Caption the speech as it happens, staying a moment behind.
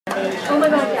Oh my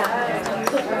God, yeah.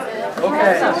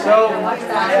 Okay, so we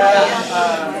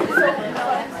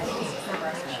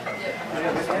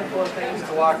have a handful of things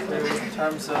to walk through in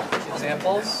terms of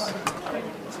examples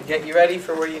to get you ready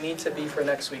for where you need to be for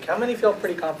next week. How many feel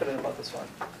pretty confident about this one?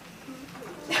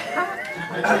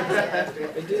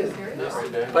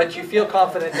 But you feel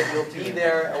confident that you'll be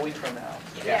there a week from now?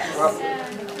 Yes.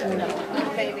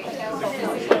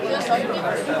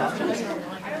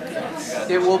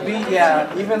 It will be,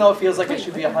 yeah, even though it feels like it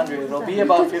should be 100, it'll be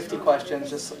about 50 questions,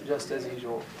 just as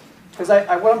usual. Because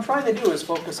what I'm trying to do is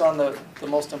focus on the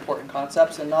most important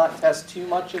concepts and not test too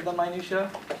much of the minutia.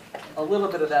 A little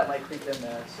bit of that might creep in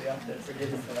there, so you have to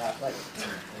forgive me for that. Like,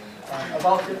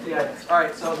 about 50 items. All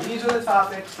right, so these are the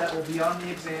topics that will be on the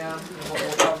exam and what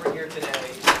we'll cover here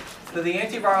today. So the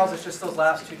antivirals is just those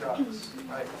last two drugs,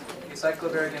 right?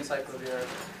 Acyclovir and encyclovir.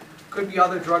 Could be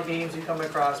other drug names you come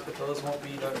across, but those won't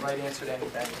be the right answer to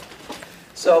anything.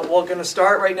 So we're going to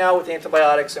start right now with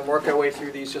antibiotics and work our way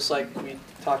through these just like we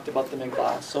talked about them in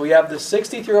class. So we have the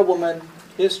 63-year-old woman,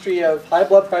 history of high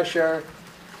blood pressure,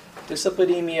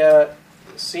 dyslipidemia,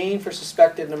 seen for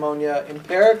suspected pneumonia.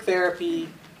 Empiric therapy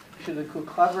should include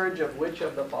coverage of which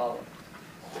of the following?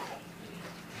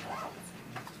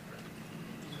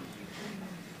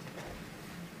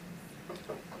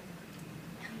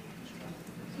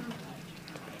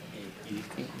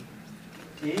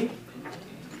 D?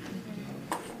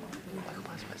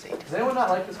 Does anyone not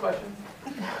like this question?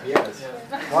 Yes.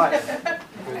 Why?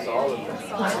 It's all of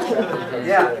them.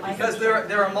 Yeah, because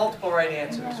there are multiple right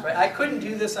answers, right? I couldn't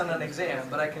do this on an exam,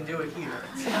 but I can do it here.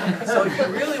 So if you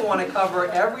really want to cover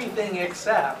everything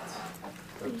except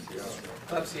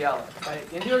Klebsiella,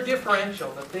 right? In your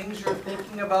differential, the things you're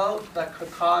thinking about that could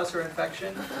cause her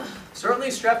infection, certainly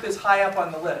strep is high up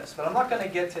on the list, but I'm not going to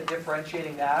get to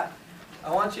differentiating that. I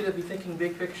want you to be thinking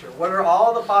big picture. What are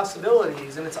all the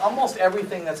possibilities? And it's almost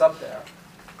everything that's up there.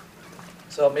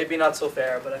 So maybe not so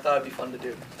fair, but I thought it'd be fun to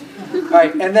do. All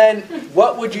right, and then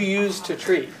what would you use to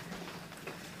treat?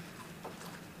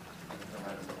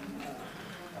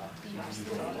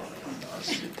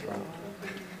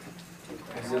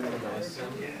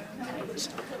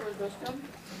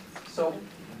 So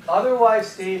otherwise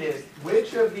stated,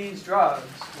 which of these drugs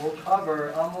will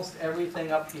cover almost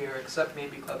everything up here except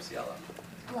maybe Klebsiella?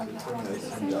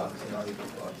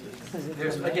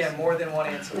 There's, again, more than one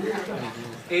answer.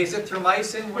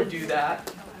 Azithromycin would do that.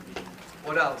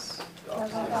 What else?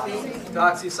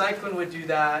 Doxycycline would do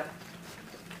that.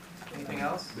 Anything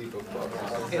else? And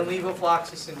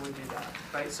levofloxacin would do that.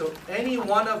 Right? So any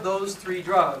one of those three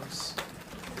drugs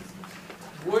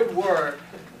would work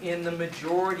in the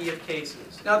majority of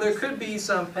cases. Now there could be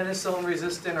some penicillin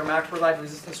resistant or macrolide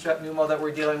resistant strep pneumo that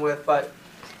we're dealing with, but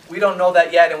we don't know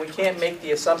that yet, and we can't make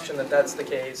the assumption that that's the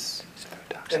case.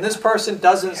 And this person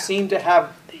doesn't seem to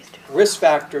have risk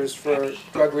factors for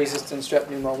drug-resistant strep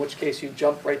pneumo, in which case you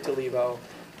jump right to levo.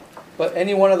 But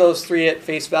any one of those three at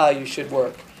face value should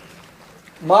work.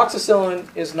 Moxicillin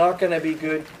is not going to be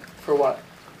good for what?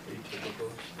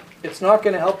 It's not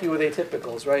going to help you with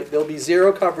atypicals, right? There'll be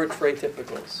zero coverage for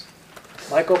atypicals.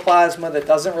 Mycoplasma that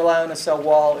doesn't rely on a cell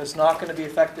wall is not going to be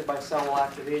affected by cell wall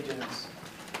active agents.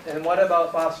 And what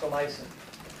about fosfomycin?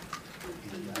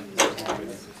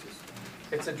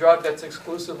 It's a drug that's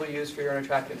exclusively used for urinary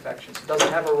tract infections. It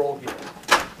doesn't have a role here.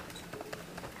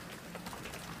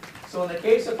 So in the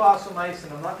case of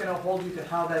fosfomycin, I'm not going to hold you to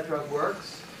how that drug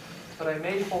works, but I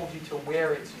may hold you to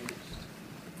where it's used.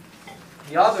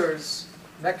 The others,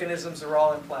 mechanisms are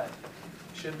all in play.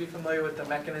 You should be familiar with the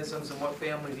mechanisms and what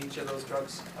families each of those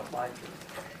drugs apply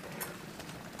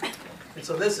to. And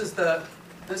so this is the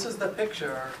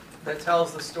picture that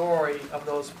tells the story of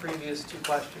those previous two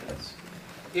questions.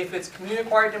 If it's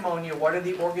community-acquired pneumonia, what are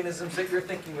the organisms that you're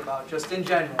thinking about, just in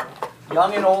general?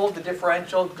 Young and old, the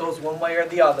differential goes one way or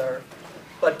the other.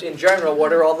 But in general,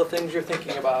 what are all the things you're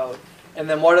thinking about? And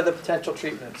then what are the potential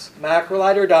treatments?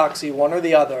 Macrolide or doxy, one or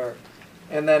the other.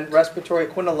 And then respiratory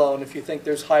quinolone if you think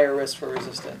there's higher risk for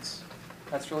resistance.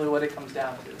 That's really what it comes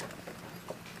down to.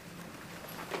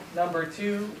 Number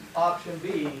two, option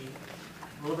B,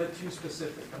 a little bit too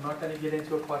specific. I'm not going to get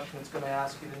into a question that's going to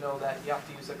ask you to know that you have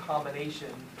to use a combination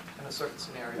in a certain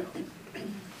scenario.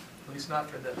 At least not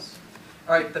for this.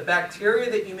 All right, the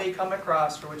bacteria that you may come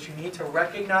across for which you need to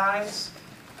recognize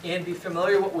and be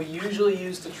familiar with what we usually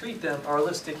use to treat them are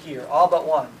listed here, all but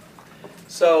one.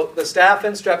 So the staph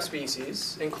and strep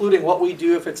species, including what we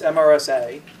do if it's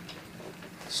MRSA,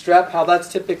 strep, how that's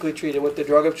typically treated, what the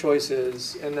drug of choice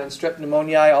is, and then strep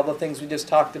pneumoniae, all the things we just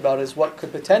talked about is what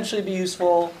could potentially be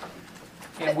useful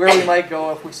and where we might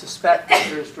go if we suspect that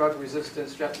there's drug-resistant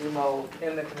strep pneumo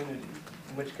in the community.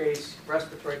 in which case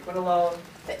respiratory quinolone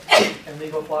and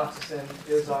levofloxacin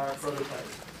is our prototype.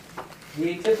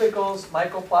 The atypicals,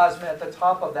 mycoplasma at the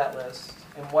top of that list,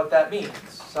 and what that means.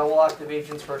 Cell wall active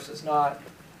agents versus not,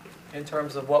 in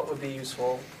terms of what would be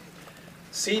useful.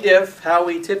 C. diff, how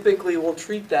we typically will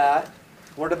treat that.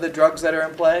 What are the drugs that are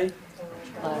in play?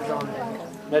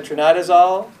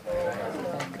 Metronidazole,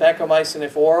 vancomycin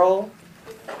if oral,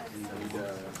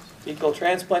 fecal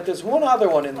transplant. There's one other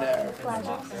one in there.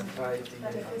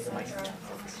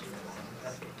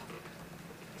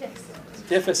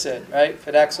 Deficit, right?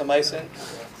 Fidaxomicin.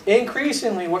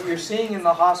 Increasingly, what you're seeing in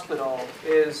the hospital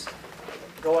is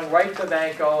going right to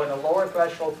vanco and a lower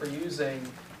threshold for using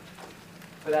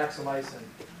fidaxomicin.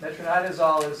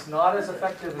 Metronidazole is not as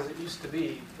effective as it used to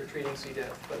be for treating C.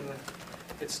 diff, but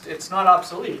it's not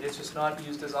obsolete. It's just not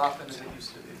used as often as it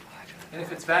used to be. And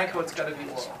if it's vanco, it's got to be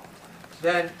oral.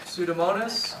 Then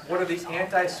Pseudomonas. What are the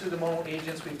anti-pseudomonal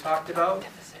agents we've talked about?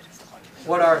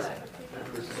 What are they?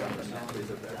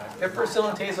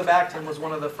 Piperacillin tazobactam was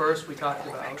one of the first we talked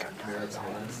about.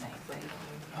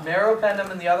 Meropenem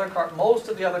and the other most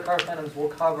of the other carbapenems will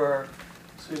cover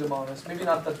Pseudomonas. Maybe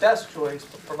not the best choice,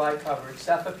 but provide coverage.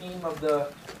 Cefepime of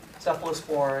the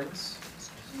cephalosporins.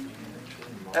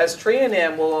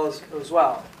 Aztreonam will as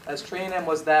well. Aztreonam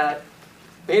was that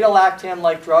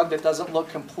beta-lactam-like drug that doesn't look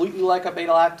completely like a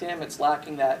beta-lactam. It's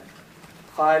lacking that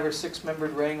 5 or 6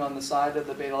 membered ring on the side of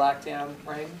the beta-lactam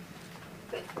ring.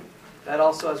 That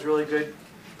also has really good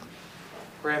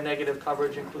gram-negative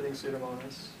coverage, including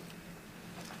Pseudomonas.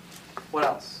 What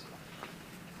else?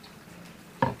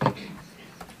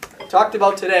 Talked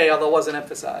about today, although wasn't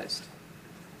emphasized.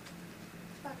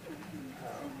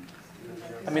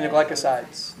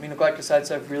 Aminoglycosides. Aminoglycosides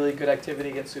have really good activity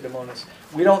against Pseudomonas.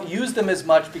 We don't use them as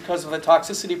much because of the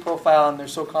toxicity profile and they're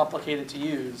so complicated to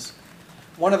use.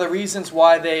 One of the reasons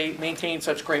why they maintain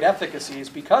such great efficacy is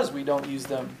because we don't use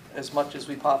them as much as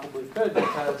we probably could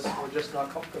because we're just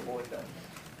not comfortable with them.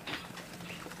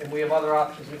 And we have other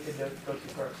options we could go to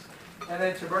first. And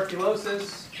then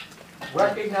tuberculosis,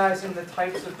 recognizing the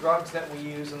types of drugs that we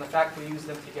use and the fact we use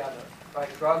them together. Right?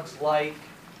 Drugs like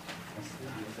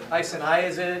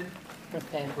isoniazid,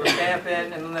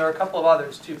 rifampin, and then there are a couple of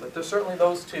others too, but certainly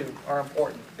those two are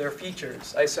important. They're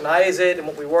features. Isoniazid and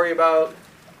what we worry about,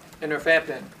 and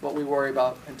rifampin, what we worry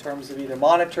about in terms of either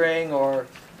monitoring or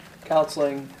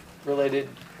counseling-related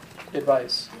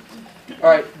advice. All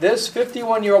right, this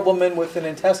 51-year-old woman with an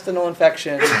intestinal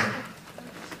infection,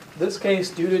 this case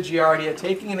due to Giardia,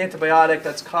 taking an antibiotic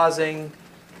that's causing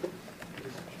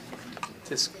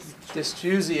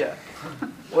dysgeusia.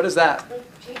 What is that?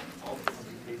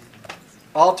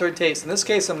 Altered taste. In this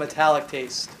case, a metallic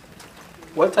taste.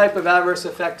 What type of adverse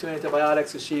effect to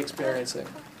antibiotics is she experiencing?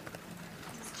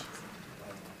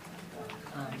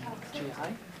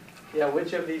 Yeah,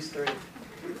 which of these three?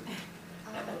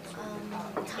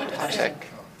 Toxic.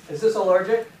 Is this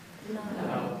allergic? No.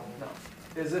 No.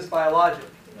 Is this biologic?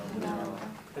 No.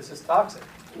 This is toxic.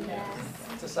 Yes.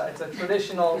 It's a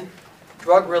traditional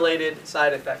drug-related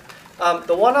side effect.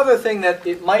 The one other thing that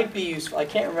it might be useful, I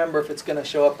can't remember if it's going to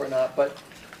show up or not, but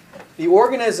the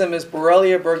organism is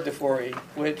Borrelia burgdorferi,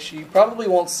 which you probably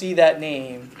won't see that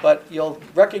name, but you'll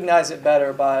recognize it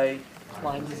better by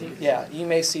Lyme disease. Yeah, you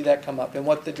may see that come up. And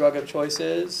what the drug of choice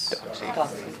is?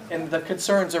 And the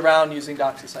concerns around using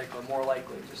doxycycline, more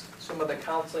likely. Just some of the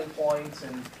counseling points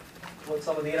and what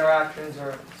some of the interactions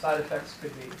or side effects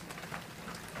could be.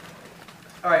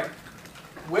 All right.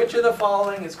 Which of the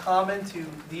following is common to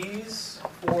these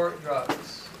 4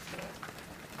 drugs?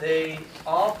 They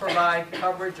all provide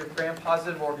coverage of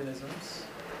gram-positive organisms.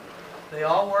 They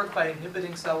all work by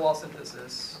inhibiting cell wall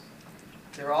synthesis.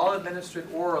 They're all administered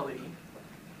orally.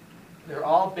 They're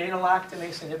all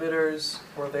beta-lactamase inhibitors,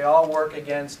 or they all work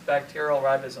against bacterial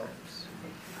ribosomes.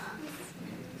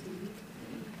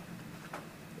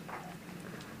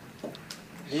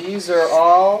 These are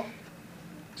all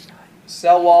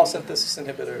cell wall synthesis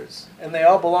inhibitors, and they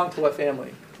all belong to what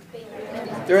family?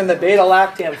 They're in the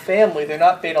beta-lactam family. They're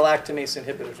not beta-lactamase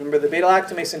inhibitors. Remember, the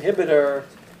beta-lactamase inhibitor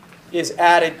is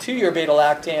added to your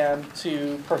beta-lactam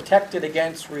to protect it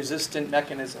against resistant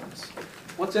mechanisms.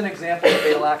 What's an example of a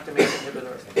beta-lactamase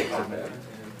inhibitor?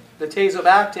 The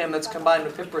tazobactam that's combined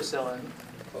with piperacillin.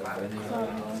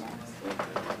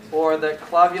 Or the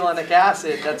clavulanic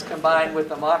acid that's combined with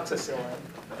amoxicillin.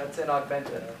 That's in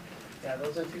Augmentin. Yeah,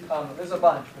 those are 2 common. There's a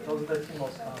bunch, but those are the 2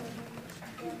 most common.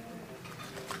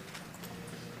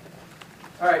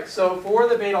 All right, so for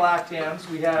the beta-lactams,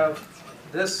 we have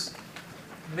this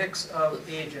mix of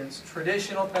agents: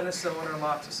 traditional penicillin or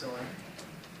amoxicillin,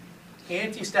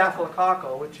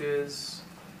 anti-staphylococcal, which is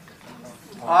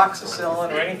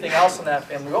oxacillin, or anything else in that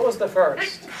family. What was the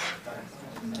first?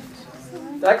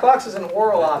 Diclox is an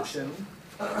oral option.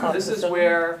 This is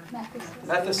where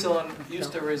methicillin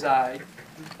used to reside.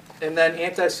 And then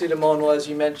anti-pseudomonal, as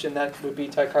you mentioned, that would be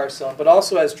ticarcillin, but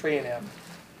also as Treonam.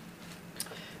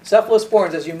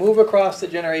 Cephalosporins, as you move across the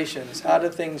generations, how do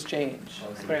things change?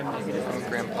 Gram-negative from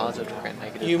gram-positive to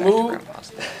gram-negative. You back to move-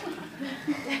 gram-positive.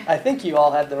 I think you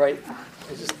all had the right,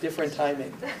 it's just different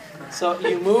timing. So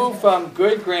you move from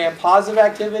good gram-positive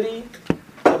activity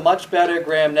to much better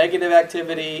gram-negative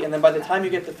activity, and then by the time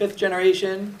you get to 5th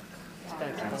generation,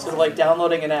 it's sort of like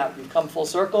downloading an app. You've come full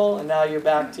circle, and now you're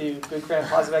back to good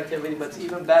gram-positive activity, but it's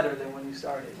even better than when you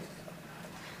started.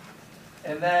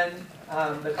 And then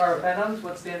the carbapenems,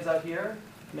 what stands out here?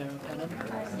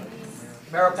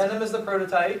 Meropenem is the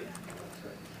prototype,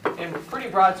 and pretty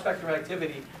broad spectrum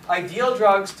activity. Ideal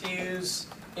drugs to use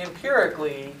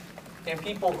empirically in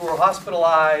people who are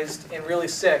hospitalized and really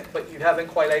sick, but you haven't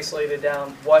quite isolated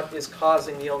down what is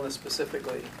causing the illness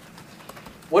specifically.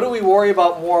 What do we worry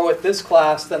about more with this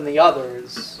class than the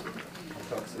others?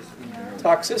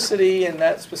 Toxicity, and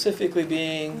that specifically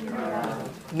being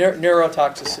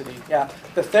neurotoxicity. Yeah,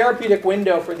 the therapeutic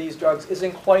window for these drugs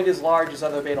isn't quite as large as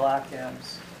other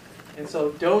beta-lactams. And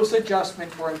so dose adjustment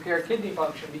for impaired kidney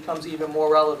function becomes even more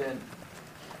relevant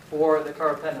for the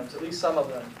carbapenems, at least some of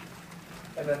them.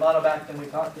 And then monobactam, we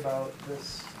talked about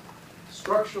this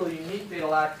structurally unique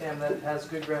beta-lactam that has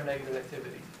good gram-negative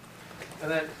activity.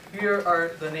 And then here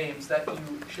are the names that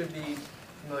you should be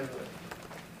familiar with.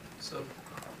 So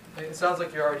it sounds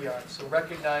like you already are. So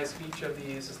recognize each of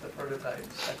these as the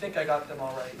prototypes. I think I got them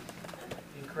all right.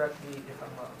 You can correct me if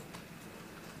I'm wrong.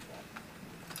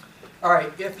 All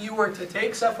right, if you were to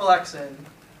take cephalexin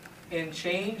and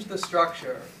change the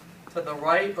structure to the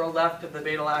right or left of the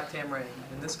beta-lactam ring,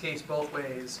 in this case both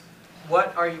ways,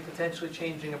 what are you potentially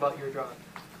changing about your drug?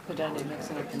 The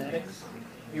dynamics and the kinetics.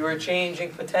 You are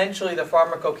changing potentially the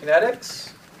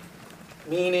pharmacokinetics,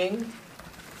 meaning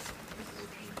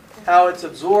how it's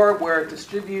absorbed, where it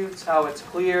distributes, how it's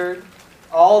cleared.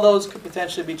 All those could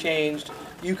potentially be changed.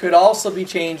 You could also be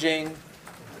changing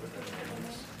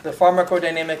the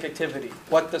pharmacodynamic activity,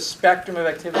 what the spectrum of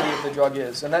activity of the drug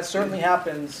is. And that certainly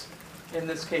happens in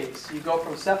this case. You go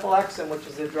from cephalexin, which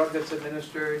is a drug that's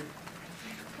administered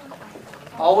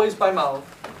always by mouth,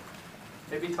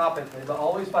 maybe topically, but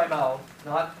always by mouth,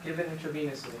 not given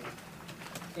intravenously,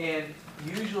 and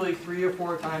usually 3 or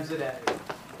 4 times a day,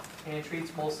 and it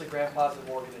treats mostly gram-positive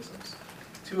organisms,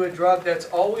 to a drug that's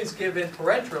always given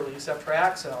parenterally,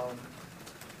 ceftriaxone,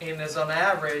 and is on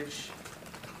average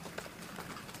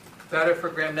better for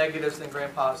gram-negatives than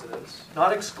gram-positives.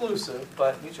 Not exclusive,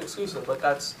 but mutually exclusive, but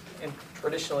that's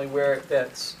traditionally where it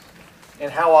fits. And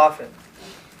how often?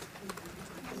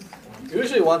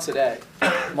 Usually once a day.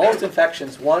 Most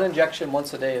infections, 1 injection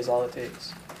once a day is all it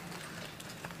takes.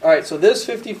 All right, so this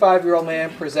 55-year-old man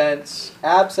presents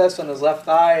abscess on his left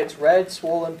thigh. It's red,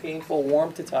 swollen, painful,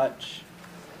 warm to touch.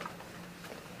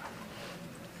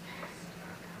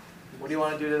 What do you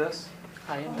want to do to this?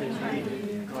 I am doing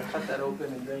You want to cut that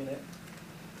open and drain it?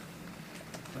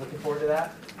 Looking forward to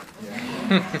that? Yeah.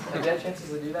 Have you had chances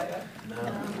to do that yet?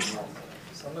 No.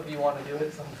 Some of you want to do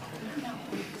it, some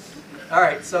don't. All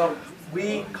right, so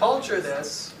we culture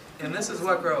this, and this is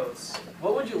what grows.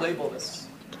 What would you label this?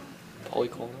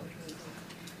 Polyclonal.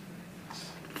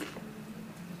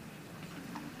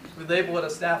 We label it a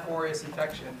Staph aureus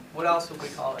infection. What else would we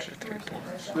call it?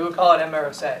 We would call it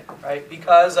MRSA, right?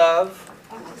 Because of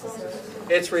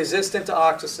it's resistant to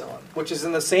oxacillin, which is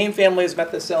in the same family as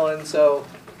methicillin. So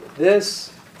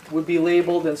this would be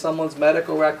labeled in someone's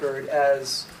medical record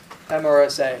as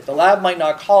MRSA. The lab might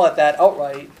not call it that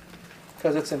outright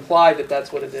because it's implied that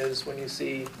that's what it is when you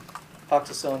see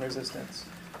oxacillin resistance.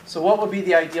 So what would be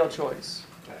the ideal choice?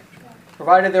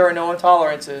 Provided there are no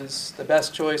intolerances, the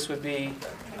best choice would be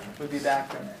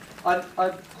Bactrim.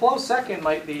 A close second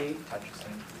might be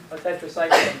a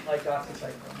tetracycline like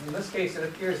doxycycline. In this case, it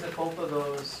appears that both of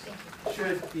those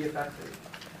should be effective.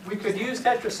 We could use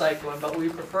tetracycline, but we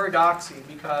prefer doxy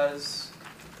because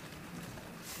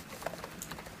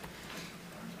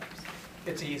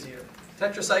it's easier.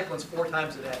 Tetracycline's 4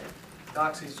 times a day.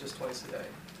 Doxy's just twice a day.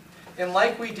 And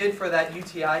like we did for that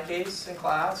UTI case in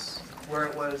class, where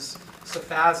it was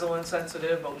cefazolin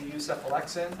sensitive, but we use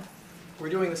cephalexin, we're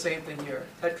doing the same thing here.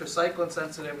 Tetracycline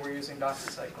sensitive, we're using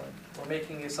doxycycline. We're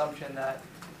making the assumption that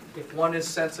if one is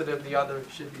sensitive, the other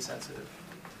should be sensitive.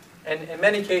 And in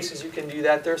many cases, you can do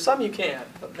that. There are some you can't,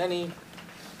 but many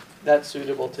that's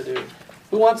suitable to do.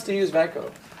 Who wants to use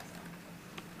Vanco?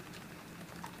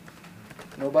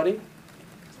 Nobody?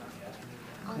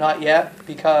 Not yet,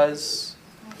 because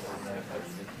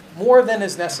more than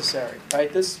is necessary,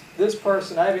 right? This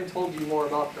person, I haven't told you more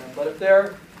about them, but if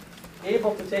they're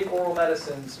able to take oral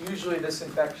medicines, usually this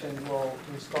infection will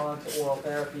respond to oral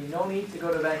therapy. No need to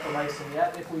go to vancomycin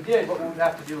yet. If we did, what would we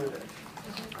have to do with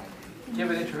it? Give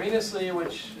it intravenously,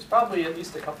 which is probably at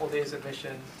least a couple days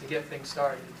admission to get things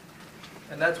started.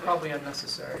 And that's probably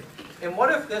unnecessary. And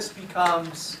what if this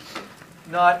becomes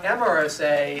not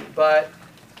MRSA, but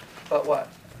what?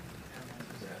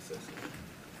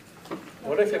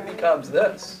 What if it becomes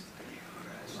this?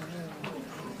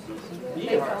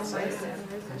 VRSA.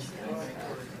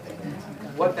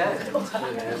 What then?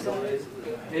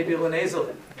 Maybe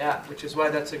linezolid, yeah, which is why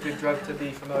that's a good drug to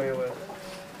be familiar with.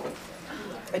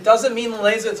 It doesn't mean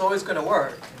linezolid is always going to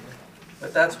work,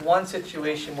 but that's one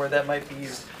situation where that might be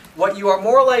used. What you are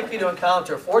more likely to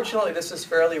encounter, fortunately this is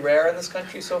fairly rare in this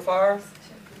country so far,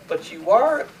 but you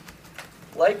are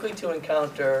likely to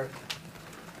encounter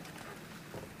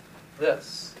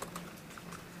this.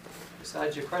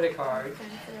 Besides your credit card,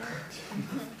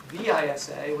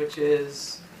 VISA, which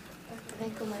is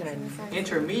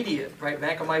intermediate, right?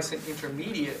 Vancomycin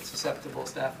intermediate susceptible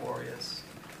Staph aureus.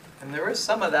 And there is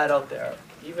some of that out there,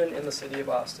 even in the city of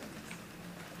Boston.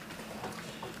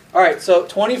 All right, so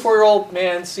 24-year-old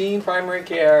man seen primary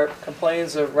care,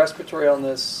 complains of respiratory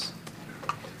illness.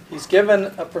 He's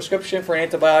given a prescription for an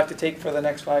antibiotic to take for the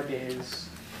next 5 days.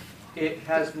 It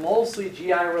has mostly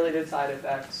GI-related side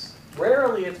effects.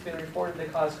 Rarely it's been reported to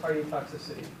cause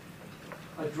cardiotoxicity.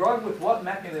 A drug with what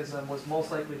mechanism was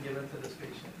most likely given to this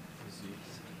patient?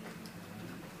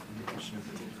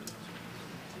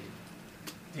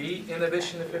 D,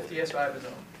 inhibition of 50S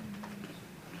ribosome.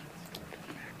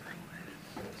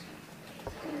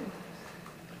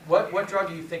 What drug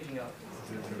are you thinking of?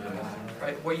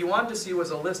 Right. What you wanted to see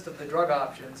was a list of the drug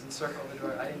options and circle the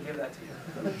drug. I didn't give that to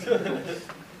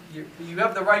you. You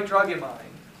have the right drug in mind.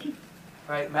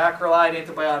 Right, macrolide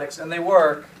antibiotics, and they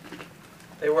work.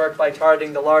 They work by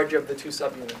targeting the larger of the two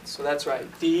subunits. So that's right.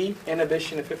 D,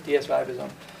 inhibition of 50S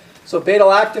ribosome. So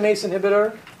beta-lactamase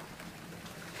inhibitor.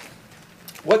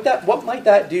 What might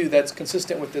that do that's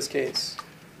consistent with this case?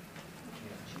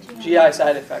 GI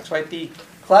side effects, right? The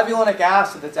clavulanic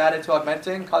acid that's added to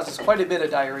augmentin causes quite a bit of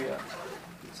diarrhea.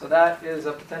 So that is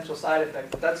a potential side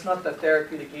effect, but that's not the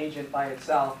therapeutic agent by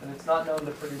itself, and it's not known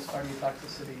to produce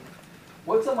cardiotoxicity.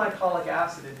 What's a mycolic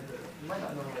acid inhibitor? You might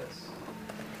not know this.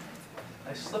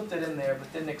 I slipped it in there,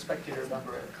 but didn't expect you to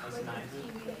remember it.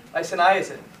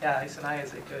 Isoniazid. Yeah,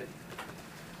 isoniazid, good.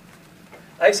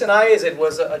 Isoniazid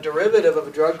was a derivative of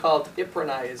a drug called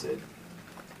iproniazid.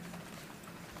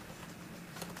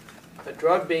 A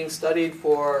drug being studied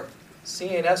for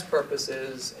CNS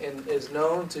purposes and is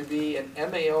known to be an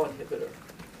MAO inhibitor.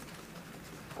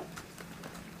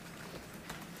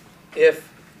 If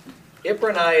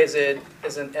iproniazid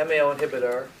is an MAO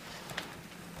inhibitor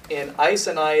and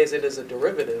isoniazid is a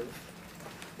derivative,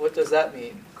 what does that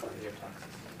mean?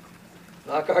 Cardiotoxicity.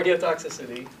 Not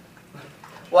cardiotoxicity.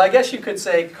 Well, I guess you could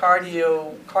say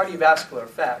cardiovascular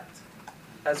effect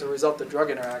as a result of drug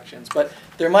interactions, but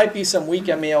there might be some weak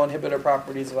MAO inhibitor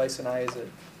properties of isoniazid.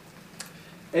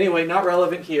 Anyway, not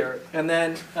relevant here. And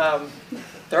then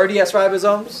 30S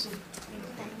ribosomes.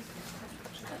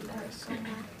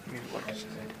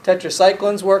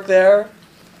 Tetracyclines work there,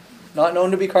 not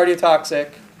known to be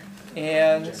cardiotoxic.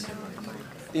 And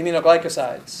the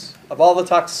aminoglycosides. Of all the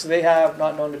toxins they have,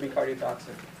 not known to be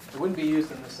cardiotoxic. It wouldn't be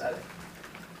used in this setting.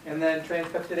 And then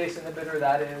transpeptidase inhibitor,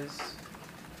 that is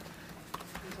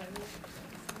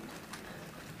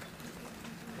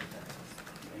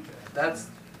that's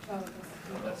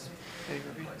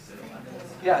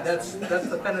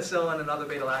the penicillin and other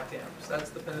beta-lactams. That's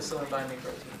the penicillin binding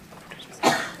protein.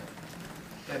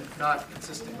 And not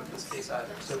consistent with this case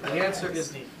either. So the answer is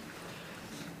D.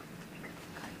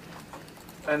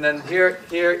 And then here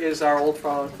is our old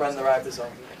friend, the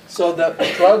ribosome. So the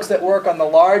drugs that work on the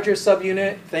larger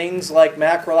subunit, things like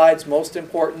macrolides, most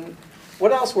important.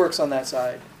 What else works on that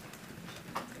side?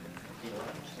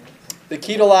 The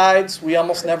ketolides, we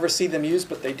almost never see them used,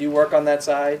 but they do work on that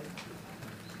side.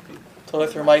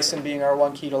 Telithromycin being our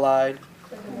one ketolide.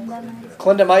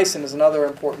 Clindamycin is another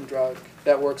important drug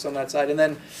that works on that side. And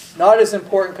then, not as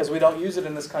important because we don't use it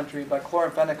in this country, but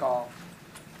chloramphenicol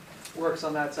works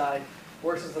on that side.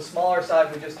 Versus the smaller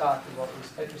side we just talked about, was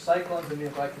tetracyclines and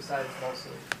aminoglycosides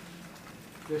mostly.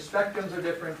 Their spectrums are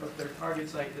different, but their target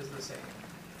site is the same.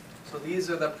 So these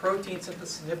are the protein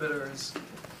synthesis inhibitors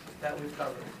that we've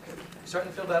covered. You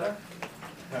starting to feel better?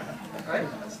 Right?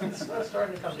 It's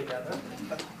starting to come together.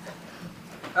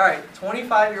 All right,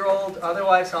 25-year-old,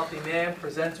 otherwise healthy man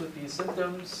presents with these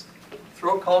symptoms.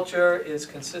 Throat culture is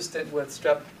consistent with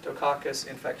streptococcus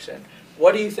infection.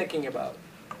 What are you thinking about?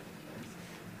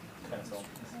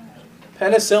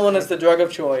 Penicillin is the drug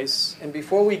of choice. And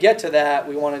before we get to that,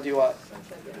 we want to do what?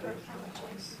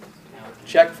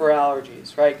 Check for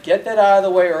allergies, right? Get that out of the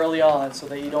way early on so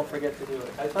that you don't forget to do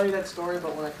it. I tell you that story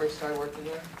about when I first started working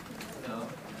here? No.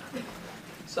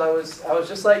 So I was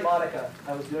just like Monica.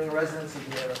 I was doing a residency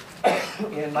here.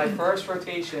 And my first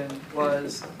rotation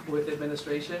was with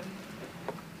administration.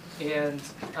 And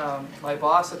my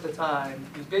boss at the time,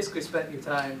 he basically spent your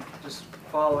time just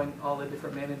following all the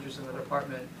different managers in the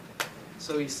department.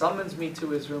 So he summons me to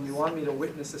his room. He wanted me to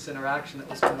witness this interaction that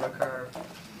was going to occur.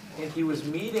 And he was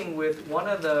meeting with one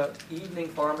of the evening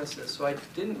pharmacists, so I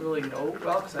didn't really know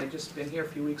well because I'd just been here a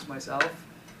few weeks myself.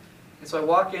 And so I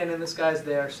walk in, and this guy's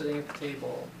there sitting at the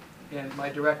table, and my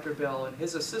director, Bill, and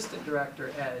his assistant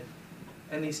director, Ed,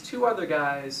 and these two other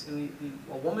guys, and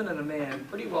a woman and a man,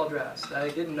 pretty well dressed, that I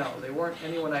didn't know. They weren't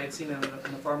anyone I had seen in the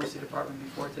pharmacy department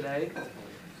before today.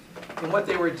 And what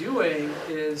they were doing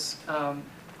is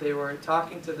they were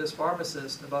talking to this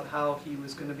pharmacist about how he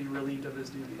was going to be relieved of his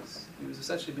duties. He was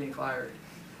essentially being fired.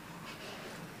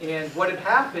 And what had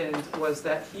happened was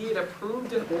that he had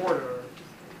approved an order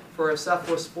for a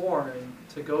cephalosporin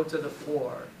to go to the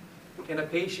floor in a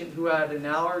patient who had an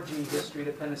allergy history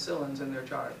to penicillins in their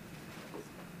chart.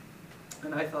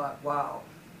 And I thought, wow,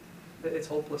 it's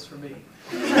hopeless for me.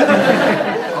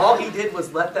 All he did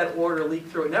was let that order leak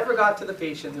through. It never got to the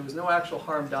patient. There was no actual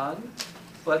harm done.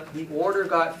 But the order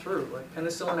got through, like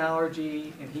penicillin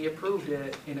allergy, and he approved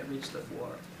it, and it reached the floor.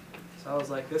 So I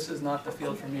was like, this is not the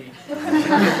field for me.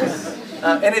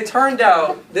 And it turned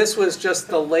out this was just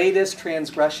the latest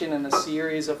transgression in a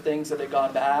series of things that had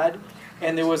gone bad.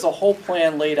 And there was a whole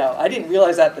plan laid out. I didn't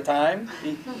realize at the time.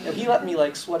 He let me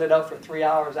like sweat it out for 3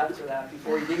 hours after that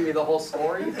before he gave me the whole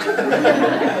story.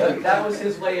 That was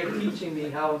his way of teaching me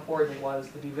how important it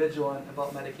was to be vigilant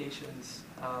about medications.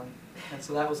 And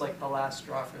so that was like the last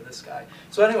straw for this guy.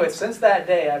 So anyway, since that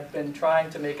day, I've been trying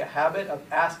to make a habit of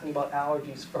asking about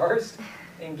allergies first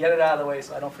and get it out of the way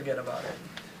so I don't forget about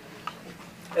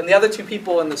it. And the other two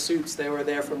people in the suits, they were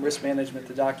there from risk management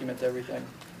to document everything.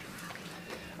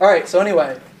 All right, so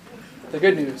anyway, the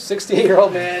good news.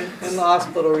 68-year-old man in the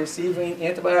hospital receiving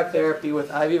antibiotic therapy with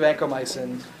IV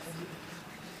vancomycin.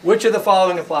 Which of the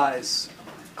following applies?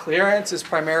 Clearance is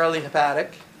primarily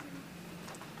hepatic.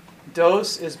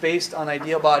 Dose is based on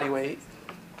ideal body weight.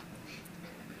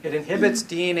 It inhibits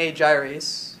DNA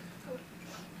gyrase.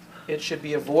 It should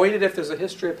be avoided if there's a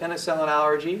history of penicillin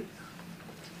allergy.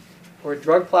 Or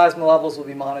drug plasma levels will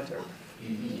be monitored.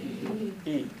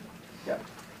 E. Yeah.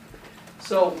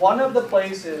 So one of the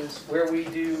places where we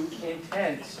do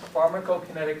intense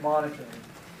pharmacokinetic monitoring,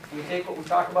 we take what we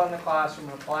talk about in the classroom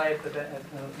and apply it in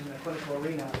the clinical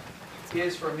arena,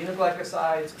 is for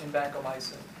aminoglycosides and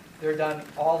vancomycin. They're done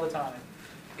all the time.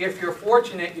 If you're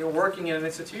fortunate, you're working in an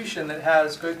institution that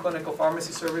has good clinical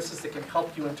pharmacy services that can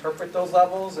help you interpret those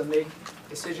levels and make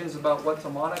decisions about what to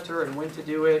monitor and when to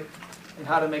do it and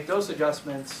how to make those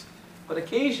adjustments. But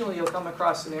occasionally you'll come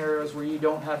across scenarios where you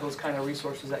don't have those kind of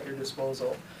resources at your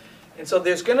disposal. And so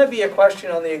there's going to be a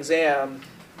question on the exam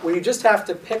where you just have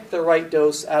to pick the right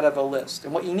dose out of a list.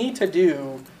 And what you need to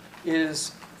do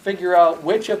is figure out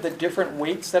which of the different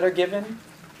weights that are given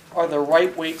are the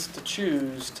right weights to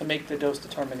choose to make the dose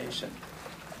determination.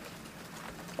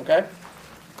 Okay?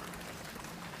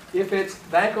 If it's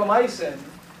vancomycin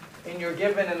and you're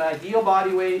given an ideal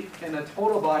body weight and a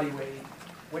total body weight,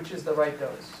 which is the right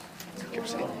dose? You're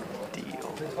saying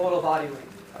deal. The total body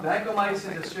weight.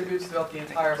 Vancomycin distributes throughout the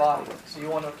entire body, so you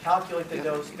want to calculate the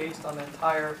dose based on the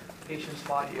entire patient's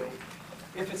body weight.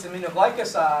 If it's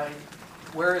aminoglycoside,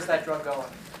 where is that drug going?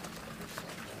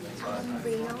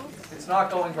 It's not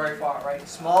going very far, right?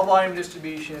 Small volume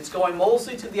distribution. It's going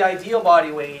mostly to the ideal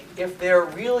body weight. If they're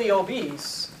really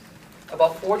obese,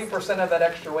 about 40% of that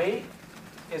extra weight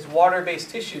is water-based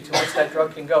tissue to which that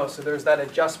drug can go. So there's that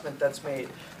adjustment that's made.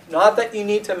 Not that you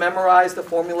need to memorize the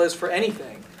formulas for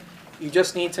anything. You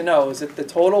just need to know, is it the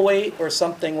total weight or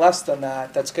something less than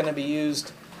that that's going to be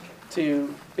used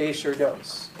to base your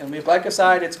dose? In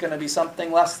aminoglycoside, it's going to be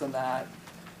something less than that.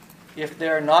 If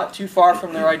they're not too far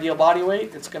from their ideal body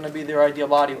weight, it's going to be their ideal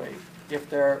body weight. If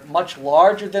they're much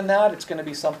larger than that, it's going to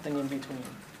be something in between.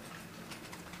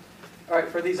 All right,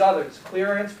 for these others,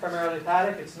 clearance, primarily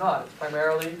hepatic, it's not. It's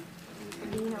primarily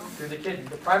through the kidney.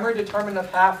 The primary determinant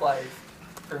of half-life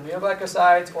for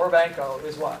aminoglycosides or vanco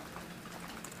is what?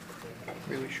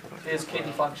 Really short. Is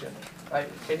kidney function. Right?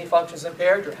 If kidney function is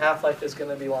impaired, your half-life is going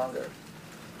to be longer.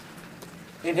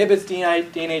 Inhibits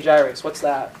DNA gyrase. What's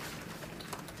that?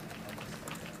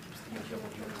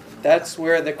 That's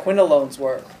where the quinolones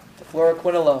work.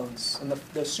 fluoroquinolones, and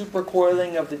the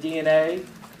supercoiling of the DNA,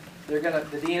 the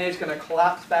DNA is going to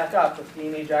collapse back up if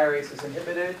DNA gyrase is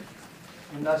inhibited,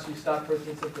 and thus you stop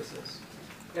protein synthesis.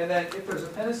 And then if there's a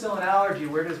penicillin allergy,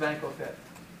 where does Vanco fit?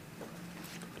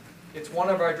 It's one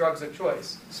of our drugs of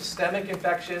choice. Systemic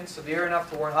infection, severe enough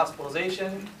to warrant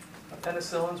hospitalization,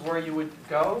 penicillin's where you would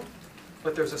go.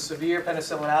 But there's a severe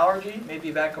penicillin allergy,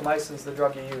 maybe vancomycin's the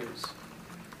drug you use.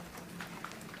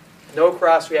 No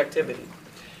cross-reactivity.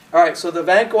 All right, so the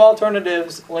Vanco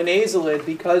alternatives, linazolid,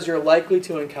 because you're likely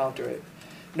to encounter it.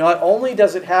 Not only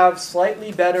does it have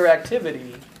slightly better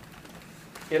activity,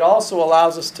 it also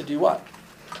allows us to do what?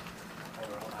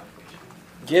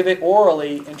 Give it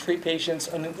orally and treat patients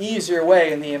in an easier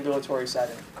way in the ambulatory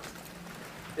setting.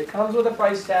 It comes with a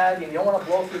price tag, and you don't want to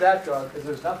blow through that drug because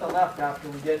there's nothing left after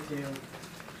we get to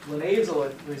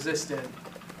linazolid-resistant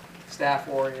Staph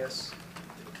aureus.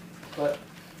 But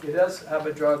it does have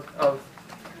a drug of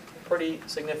pretty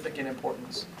significant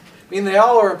importance. I mean, they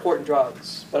all are important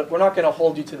drugs, but we're not going to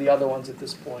hold you to the other ones at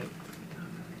this point.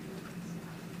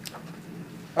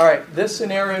 All right, this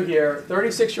scenario here,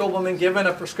 36-year-old woman given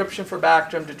a prescription for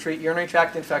Bactrim to treat urinary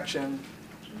tract infection.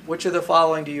 Which of the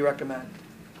following do you recommend?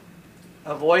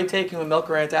 Avoid taking with milk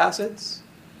or antacids,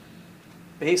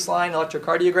 baseline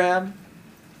electrocardiogram,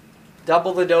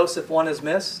 double the dose if one is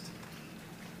missed.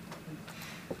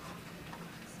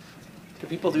 Do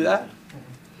people do that?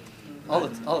 All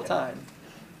the time.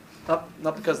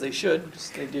 Not because they should,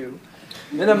 just they do.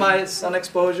 Minimize sun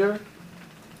exposure,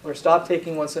 or stop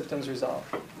taking when symptoms resolve.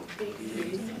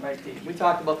 Right, D. We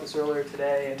talked about this earlier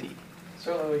today, and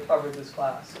certainly we covered this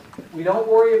class. We don't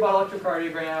worry about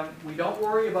electrocardiogram. We don't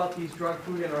worry about these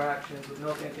drug-food interactions with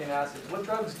milk and antacids. What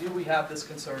drugs do we have this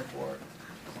concern for?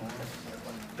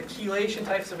 The chelation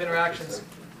types of interactions,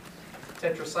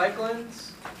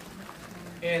 tetracyclines,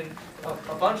 and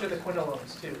a bunch of the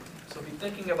quinolones too. So be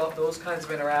thinking about those kinds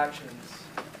of interactions.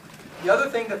 The other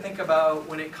thing to think about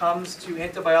when it comes to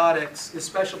antibiotics is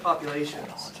special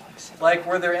populations. Like,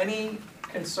 were there any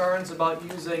concerns about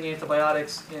using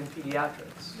antibiotics in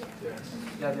pediatrics?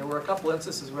 Yeah, there were a couple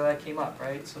instances where that came up,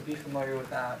 right? So be familiar with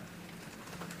that.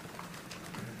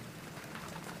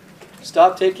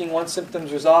 Stop taking once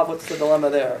symptoms resolve. What's the dilemma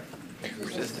there?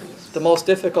 Resistance. The most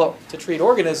difficult to treat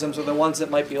organisms are the ones that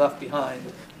might be left behind.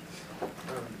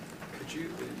 Could you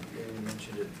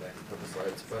mentioned it back a couple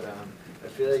slides, but I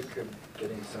feel like I'm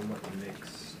getting somewhat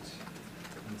mixed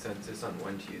consensus on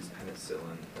when to use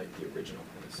penicillin, like the original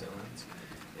penicillins,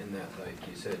 in that, like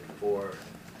you said, for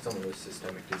someone with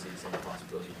systemic disease in the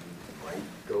hospital, you might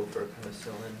go for a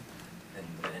penicillin, and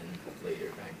then later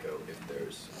Vanco if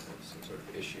there's some sort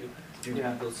of issue. Do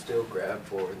people still grab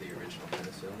for the original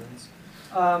penicillins?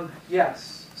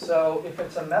 Yes. So if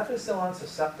it's a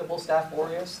methicillin-susceptible Staph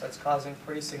aureus that's causing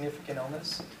pretty significant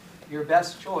illness, your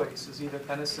best choice is either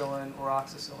penicillin or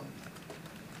oxacillin.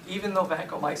 Even though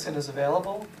vancomycin is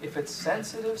available, if it's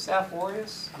sensitive Staph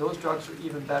aureus, those drugs are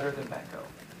even better than Vanco.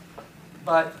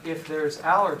 But if there's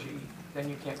allergy, then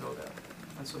you can't go there.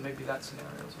 And so maybe that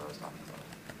scenario is what I was talking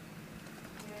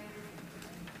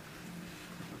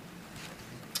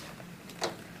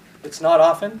about. It's not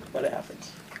often, but it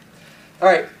happens. All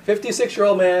right,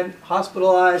 56-year-old man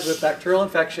hospitalized with bacterial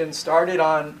infection, started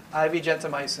on IV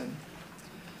gentamicin.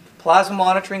 Plasma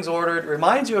monitoring's ordered,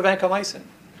 reminds you of vancomycin.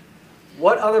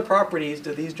 What other properties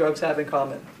do these drugs have in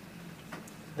common?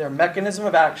 Their mechanism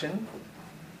of action,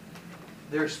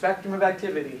 their spectrum of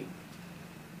activity,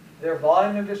 their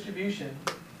volume of distribution,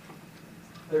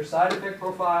 their side effect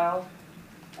profile,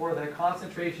 or their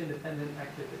concentration-dependent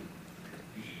activity.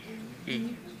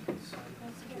 E.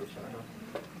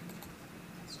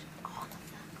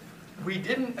 We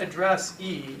didn't address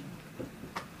E,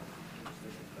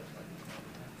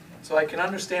 so I can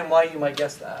understand why you might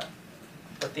guess that.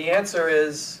 But the answer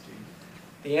is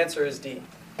D.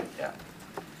 Yeah.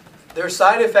 Their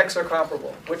side effects are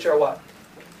comparable, which are what?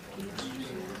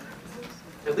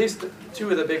 At least two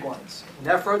of the big ones.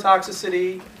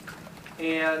 Nephrotoxicity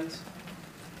and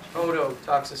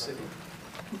ototoxicity.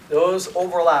 Those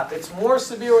overlap. It's more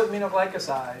severe with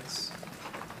aminoglycosides,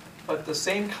 but the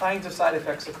same kinds of side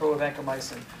effects occur with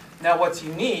vancomycin. Now what's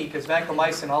unique is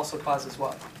vancomycin also causes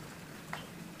what?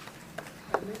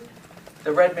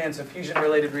 The Redman's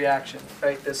infusion-related reaction,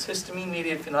 right? This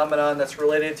histamine-mediated phenomenon that's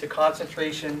related to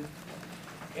concentration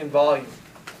and volume.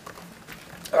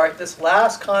 All right, this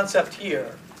last concept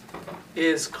here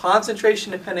is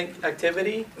concentration-dependent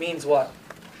activity means what?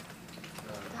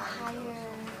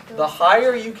 The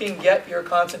higher you can get your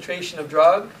concentration of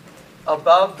drug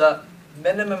above the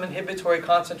minimum inhibitory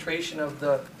concentration of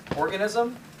the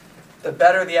organism, the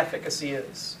better the efficacy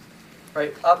is.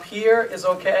 right? Up here is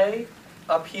okay,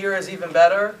 up here is even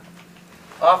better,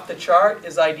 off the chart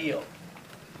is ideal.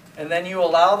 And then you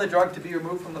allow the drug to be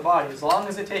removed from the body as long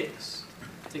as it takes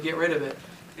to get rid of it.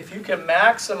 If you can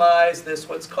maximize this,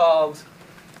 what's called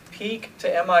peak to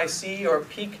MIC or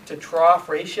peak to trough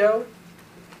ratio,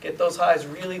 get those highs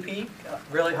really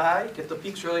high, get the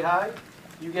peaks really high,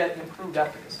 you get improved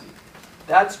efficacy.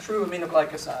 That's true of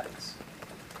aminoglycosides.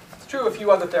 It's true of a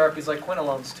few other therapies like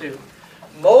quinolones too.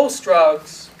 Most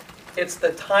drugs, it's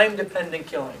the time-dependent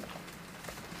killing.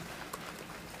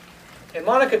 And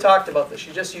Monica talked about this.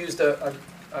 She just used a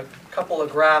couple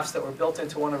of graphs that were built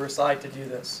into one of her slides to do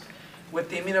this. With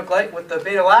the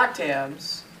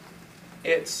beta-lactams,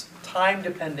 it's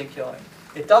time-dependent killing.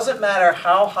 It doesn't matter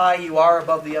how high you are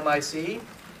above the MIC,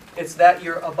 it's that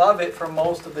you're above it for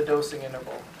most of the dosing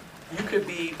interval. You could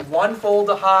be one-fold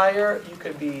higher, you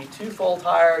could be two-fold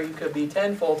higher, you could be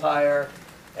 10-fold higher.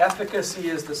 Efficacy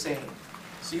is the same.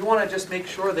 So you want to just make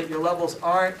sure that your levels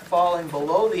aren't falling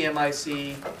below the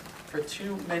MIC for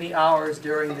too many hours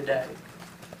during the day.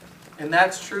 And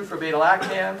that's true for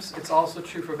beta-lactams. It's also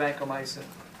true for vancomycin.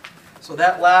 So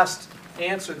that last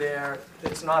answer there,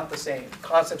 it's not the same.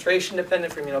 Concentration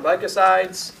dependent for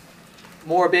aminoglycosides,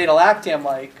 more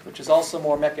beta-lactam-like, which is also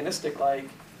more mechanistic-like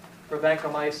for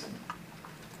vancomycin.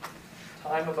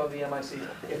 Time above the MIC.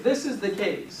 If this is the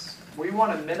case, we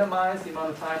want to minimize the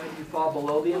amount of time that you fall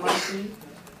below the MIC.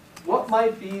 What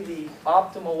might be the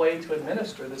optimal way to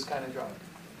administer this kind of drug?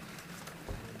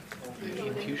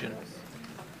 Infusion.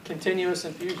 Continuous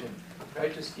infusion,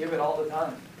 right? Just give it all the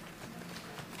time.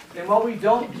 And while we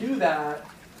don't do that,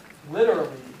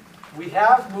 literally, we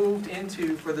have moved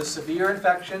into, for the severe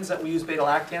infections that we use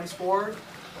beta-lactams for,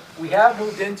 we have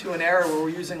moved into an era where we're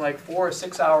using like 4 or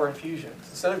 6 hour infusions.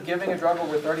 Instead of giving a drug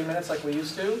over 30 minutes like we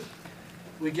used to,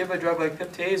 we give a drug like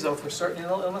Piptazo for certain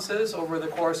illnesses over the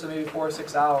course of maybe 4 or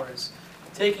 6 hours,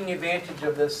 taking advantage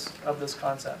of this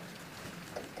concept.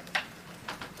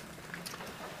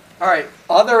 All right,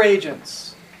 other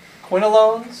agents,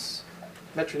 quinolones,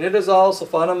 metronidazole,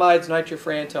 sulfonamides,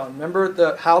 nitrofurantoin.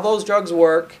 Remember how those drugs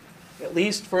work, at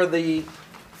least for the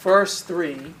first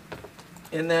 3,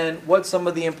 and then what some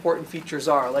of the important features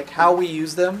are, like how we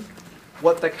use them,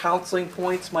 what the counseling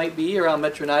points might be around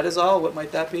metronidazole, what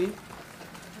might that be?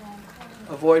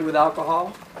 Avoid with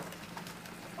alcohol.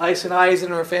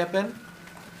 Isoniazid or rifampin,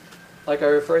 like I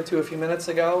referred to a few minutes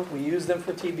ago, we use them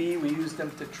for TB, we use them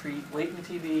to treat latent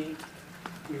TB.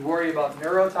 We worry about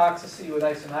neurotoxicity with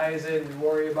isoniazid, we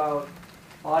worry about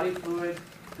body fluid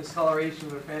discoloration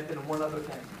with rifampin, and one other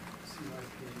thing.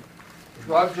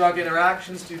 Drug-drug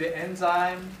interactions due to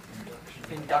enzyme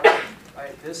induction.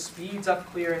 Right? This speeds up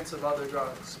clearance of other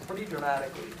drugs pretty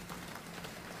dramatically.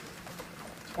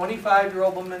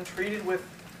 25-year-old woman treated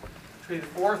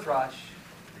for thrush,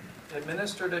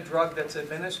 administered a drug that's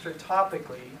administered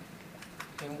topically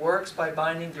and works by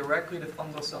binding directly to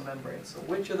fungal cell membranes. So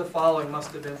which of the following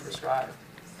must have been prescribed?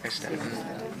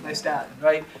 Nystatin,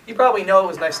 right? You probably know it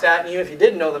was nystatin even if you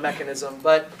didn't know the mechanism,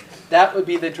 but that would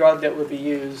be the drug that would be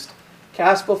used.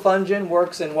 Caspofungin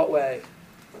works in what way?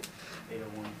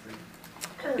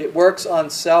 It works on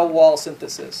cell wall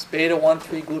synthesis,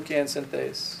 beta-1,3 glucan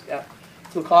synthase. Yeah.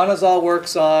 Fluconazole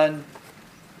works on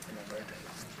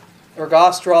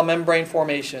ergosterol membrane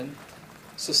formation,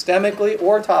 systemically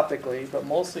or topically, but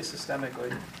mostly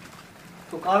systemically.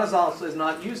 Fluconazole is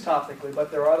not used topically,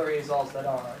 but there are other azoles that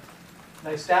are.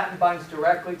 Nystatin binds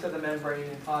directly to the membrane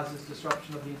and causes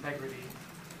disruption of the integrity,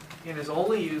 and is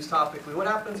only used topically. What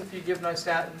happens if you give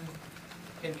nystatin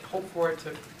and hope for it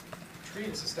to treat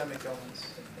a systemic illness?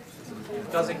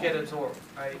 It doesn't get absorbed,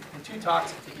 right? And too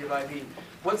toxic to give IV.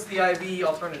 What's the IV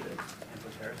alternative?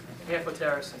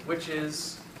 Amphotericin, which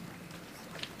is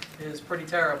pretty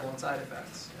terrible in side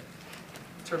effects.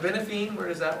 Terbinafine, where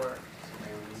does that work?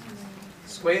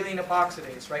 Squalene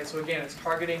epoxidase, right? So again, it's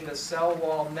targeting the cell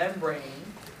wall membrane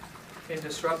and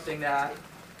disrupting that.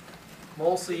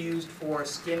 Mostly used for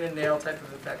skin and nail type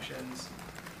of infections.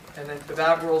 And then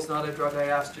Tavagrel is not a drug I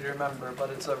asked you to remember, but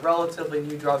it's a relatively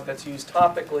new drug that's used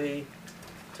topically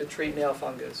to treat nail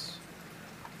fungus.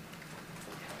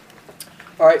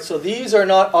 All right, so these are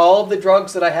not all of the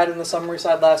drugs that I had in the summary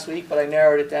side last week, but I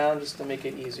narrowed it down just to make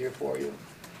it easier for you.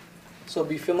 So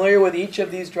be familiar with each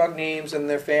of these drug names and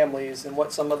their families and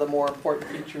what some of the more important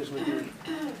features would be.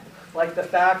 Like the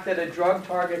fact that a drug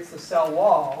targets the cell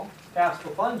wall,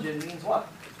 caspofungin, means what?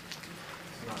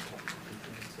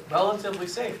 Relatively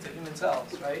safe to human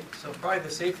cells, right? So probably the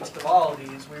safest of all of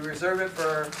these. We reserve it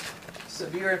for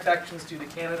severe infections due to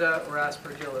Candida or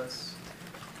Aspergillus.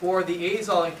 For the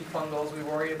azole antifungals, we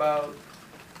worry about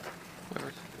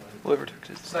Liver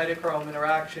toxicity. cytochrome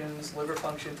interactions, liver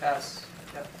function tests.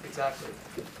 Yep, exactly.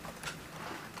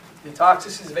 The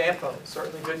toxicities of AMPO,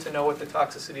 certainly good to know what the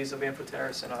toxicities of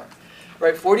amphotericin are.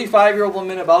 Right, 45-year-old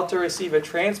woman about to receive a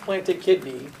transplanted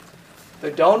kidney. The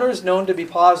donor is known to be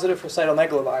positive for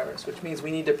cytomegalovirus, which means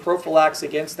we need to prophylax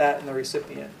against that in the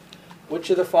recipient. Which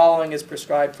of the following is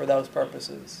prescribed for those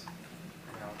purposes?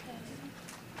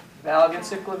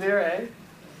 Valganciclovir, eh?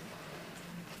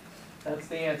 That's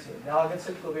the answer.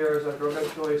 Valganciclovir is a drug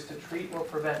of choice to treat or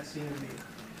prevent CMV.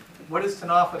 What is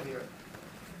tenofovir?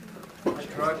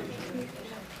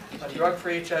 A drug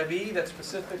for HIV that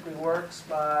specifically works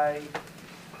by,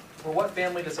 or what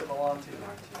family does it belong to?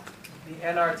 The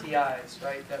NRTIs,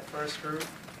 right, that first group.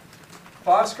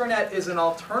 Foscarnet is an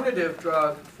alternative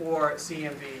drug for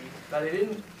CMV that I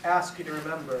didn't ask you to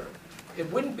remember.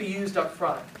 It wouldn't be used up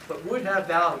front, but would have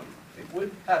value. It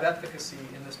would have efficacy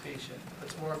in this patient.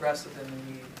 It's more aggressive than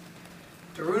we need.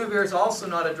 Darunavir is also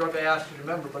not a drug I asked you to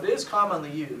remember, but it is commonly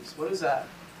used. What is that?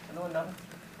 Anyone know?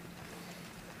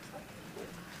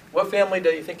 What family do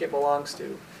you think it belongs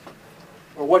to?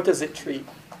 Or what does it treat?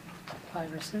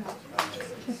 Viruses.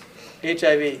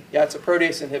 HIV. Yeah, it's a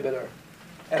protease inhibitor.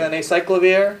 And then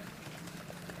acyclovir.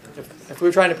 If we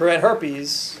were trying to prevent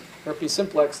herpes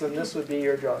simplex, then this would be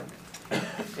your drug,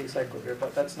 acyclovir.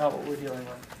 But that's not what we're dealing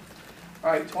with. All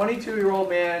right, 22-year-old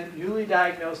man, newly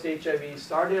diagnosed HIV,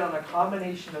 started on a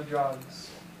combination of drugs.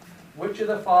 Which of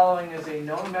the following is a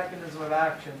known mechanism of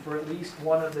action for at least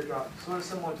one of the drugs? Sort of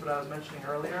similar to what I was mentioning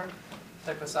earlier,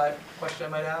 type of side question I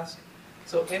might ask.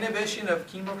 So inhibition of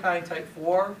chemokine type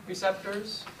 4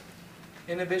 receptors,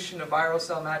 inhibition of viral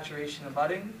cell maturation and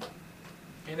budding,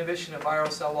 inhibition of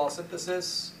viral cell wall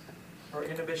synthesis, or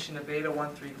inhibition of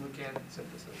beta-1,3 glucan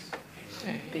synthesis.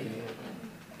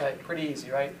 Right, pretty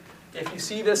easy, right? If you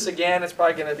see this again, it's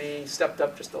probably going to be stepped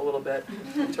up just a little bit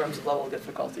in terms of level of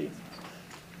difficulty.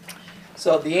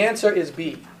 So the answer is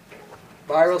B,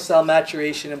 viral cell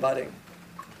maturation and budding.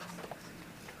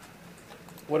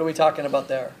 What are we talking about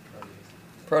there?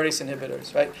 Protease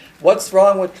inhibitors, right? What's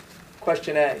wrong with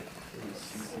question A?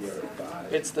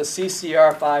 It's the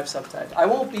CCR5 subtype. I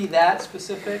won't be that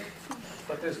specific,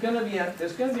 but there's going to be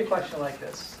a question like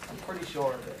this. I'm pretty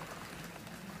sure of it.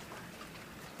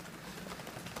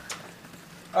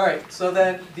 All right, so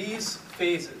then these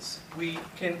phases, we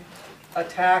can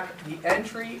attack the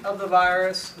entry of the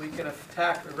virus, we can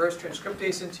attack reverse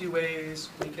transcriptase in two ways,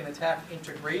 we can attack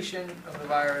integration of the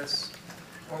virus,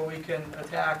 or we can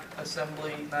attack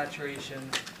assembly, maturation,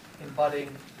 and budding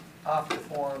off to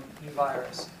form new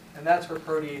virus. And that's where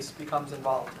protease becomes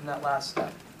involved in that last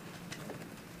step.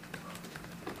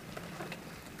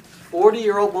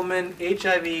 40-year-old woman,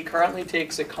 HIV, currently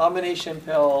takes a combination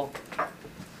pill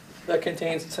that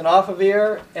contains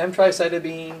tenofovir,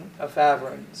 emtricitabine,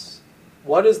 efavirenz.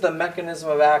 What is the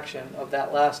mechanism of action of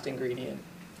that last ingredient?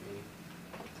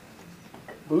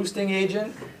 Boosting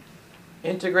agent,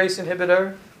 integrase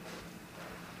inhibitor,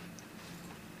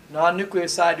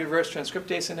 non-nucleoside reverse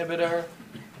transcriptase inhibitor,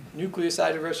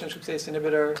 nucleoside reverse transcriptase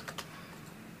inhibitor,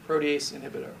 protease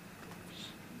inhibitor.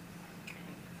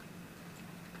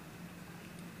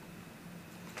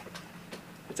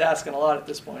 It's asking a lot at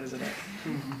this point, isn't it?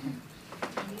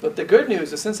 But the good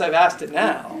news is, since I've asked it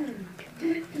now,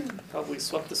 probably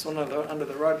swept this one under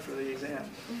the rug for the exam.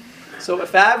 So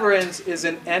efavirenz is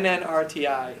an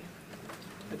NNRTI.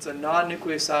 It's a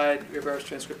non-nucleoside reverse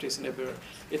transcriptase inhibitor.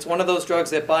 It's one of those drugs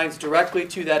that binds directly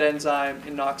to that enzyme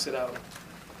and knocks it out.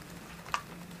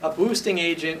 A boosting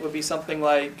agent would be something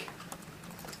like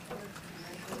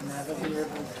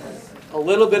a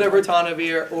little bit of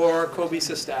ritonavir or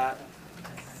cobicistat,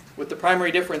 with the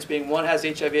primary difference being one has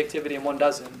HIV activity and one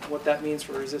doesn't, what that means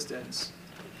for resistance.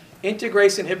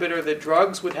 Integrase inhibitor, the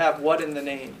drugs would have what in the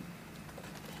name?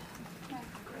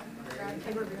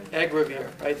 Egravir,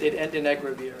 right? They'd end in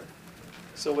egravir.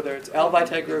 So whether it's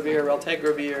elvitegravir,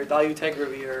 eltegravir,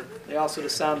 dolutegravir, they all sort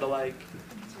of sound alike.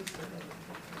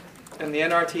 And the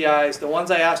NRTIs, the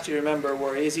ones I asked you to remember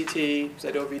were AZT,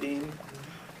 zidovudine,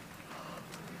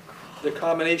 the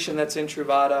combination that's in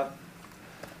Truvada.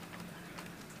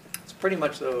 It's pretty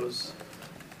much those.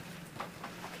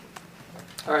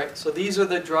 All right, so these are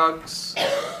the drugs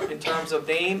in terms of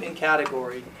name and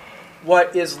category.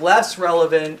 What is less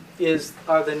relevant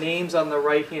are the names on the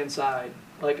right-hand side.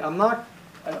 Like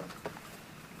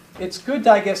it's good,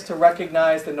 I guess, to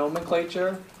recognize the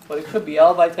nomenclature, but it could be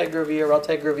elvitegravir,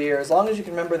 eltegravir. As long as you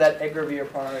can remember that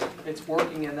egravir part, it's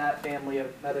working in that family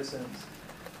of medicines.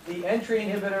 The entry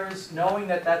inhibitors, knowing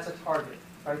that that's a target,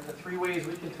 right? The three ways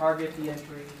we can target the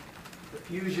entry, the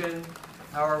fusion,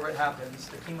 however it happens,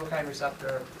 the chemokine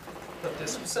receptor, but the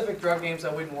specific drug names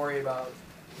I wouldn't worry about.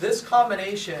 this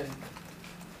combination,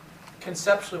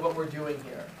 conceptually what we're doing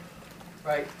here,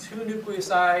 right? 2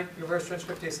 nucleoside reverse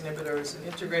transcriptase inhibitors,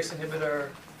 an integrase inhibitor,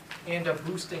 and a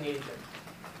boosting agent.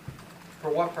 For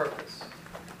what purpose?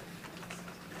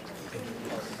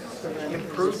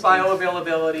 Improve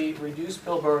bioavailability, reduce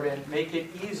pill burden, make it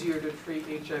easier to treat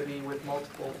HIV with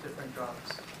multiple different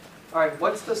drugs. All right,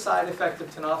 what's the side effect of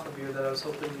tenofovir that I was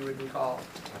hoping you would recall?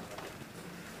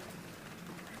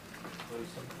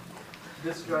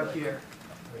 This drug here.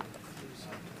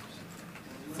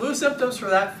 Flu symptoms for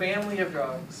that family of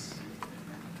drugs.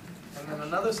 And then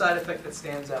another side effect that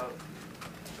stands out.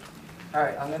 All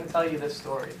right, I'm going to tell you this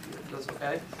story, if that's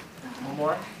okay. One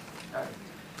more? All right.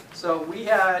 So we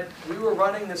were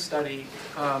running this study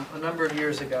a number of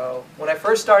years ago. When I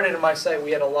first started in my site,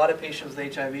 we had a lot of patients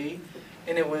with HIV,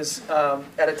 and it was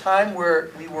at a time where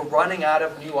we were running out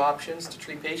of new options to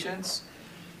treat patients,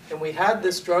 and we had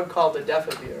this drug called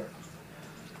adefovir,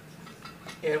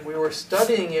 and we were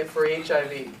studying it for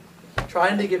HIV,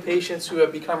 trying to give patients who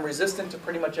have become resistant to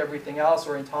pretty much everything else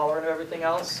or intolerant of everything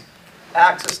else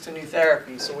access to new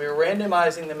therapy. So we were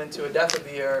randomizing them into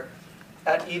adefovir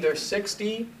at either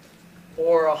 60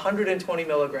 or 120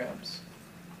 milligrams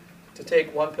to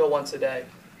take 1 pill once a day.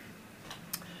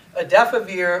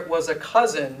 Adefovir was a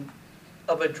cousin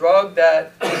of a drug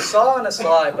that we saw on a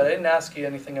slide, but I didn't ask you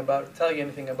anything about, tell you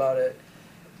anything about it.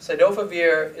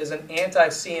 Cidofovir is an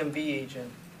anti-CMV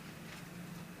agent.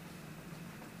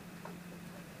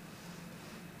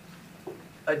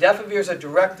 Adefovir is a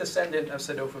direct descendant of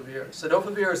cidofovir.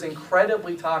 Cidofovir is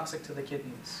incredibly toxic to the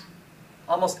kidneys.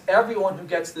 Almost everyone who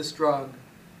gets this drug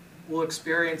will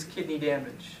experience kidney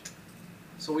damage.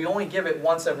 So we only give it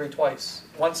once every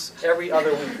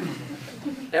other week.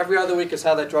 Every other week is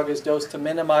how that drug is dosed to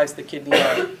minimize the kidney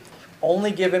harm.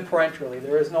 Only given parenterally.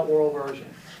 There is no oral version.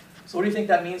 So what do you think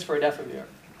that means for adefovir?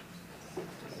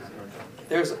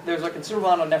 There's a considerable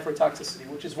amount of nephrotoxicity,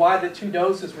 which is why the 2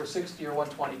 doses were 60 or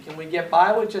 120. Can we get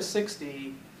by with just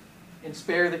 60 and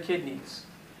spare the kidneys?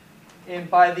 And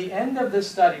by the end of this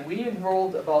study, we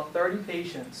enrolled about 30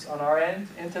 patients on our end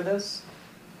into this.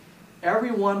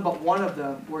 Every one but one of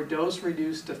them were dose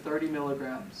reduced to 30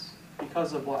 milligrams.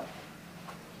 Because of what?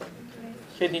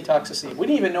 Kidney toxicity. We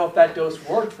didn't even know if that dose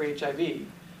worked for HIV.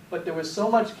 But there was so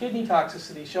much kidney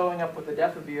toxicity showing up with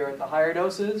adefovir at the higher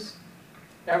doses,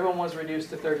 everyone was reduced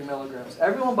to 30 milligrams.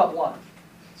 Everyone but one.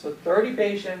 So 30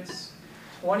 patients,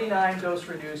 29 dose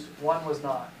reduced, 1 was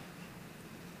not.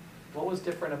 What was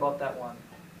different about that one?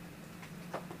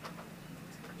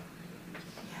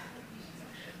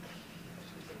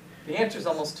 The answer is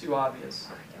almost too obvious.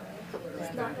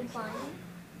 It's not compliant.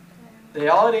 They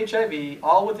all had HIV,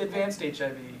 all with advanced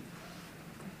HIV.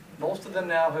 Most of them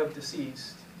now have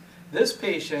deceased. This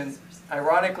patient,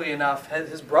 ironically enough,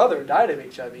 his brother died of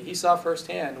HIV. He saw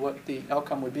firsthand what the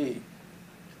outcome would be.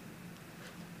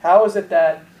 How is it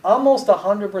that almost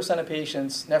 100% of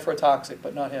patients nephrotoxic,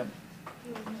 but not him?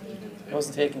 He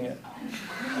wasn't taking it.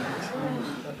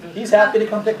 He's happy to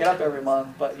come pick it up every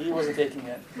month, but he wasn't taking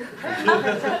it.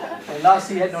 And thus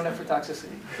he had no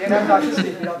nephrotoxicity. You can't have toxicity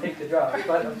if you don't take the drug.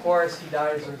 But of course, he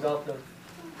died as a result of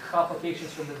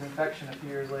complications from his infection a few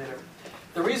years later.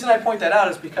 The reason I point that out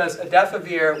is because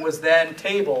adefovir was then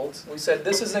tabled. We said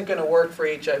this isn't going to work for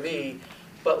HIV,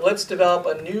 but let's develop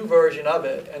a new version of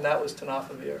it, and that was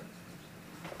tenofovir.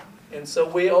 And so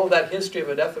we owe that history of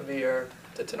adefovir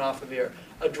to tenofovir,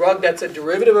 a drug that's a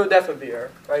derivative of adefovir,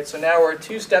 right? So now we're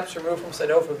 2 steps removed from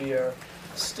cidofovir,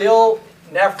 still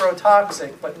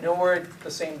nephrotoxic, but nowhere at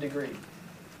the same degree.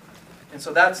 And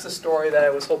so that's the story that I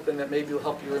was hoping that maybe will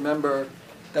help you remember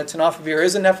that tenofovir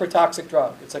is a nephrotoxic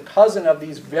drug. It's a cousin of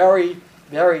these very,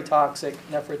 very toxic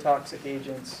nephrotoxic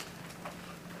agents.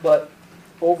 But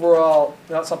overall,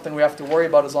 not something we have to worry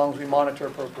about as long as we monitor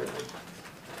appropriately.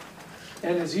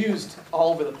 And is used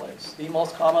all over the place. The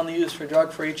most commonly used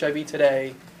drug for HIV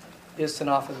today is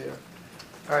tenofovir.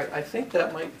 All right, I think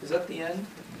that might, is that the end?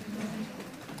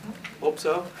 Hope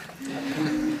so.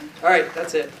 All right,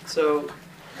 that's it. So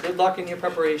good luck in your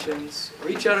preparations.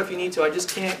 Reach out if you need to. I just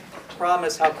can't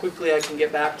promise how quickly I can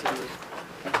get back to you.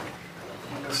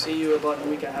 I'll see you about in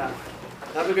a week and a half.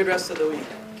 Have a good rest of the week.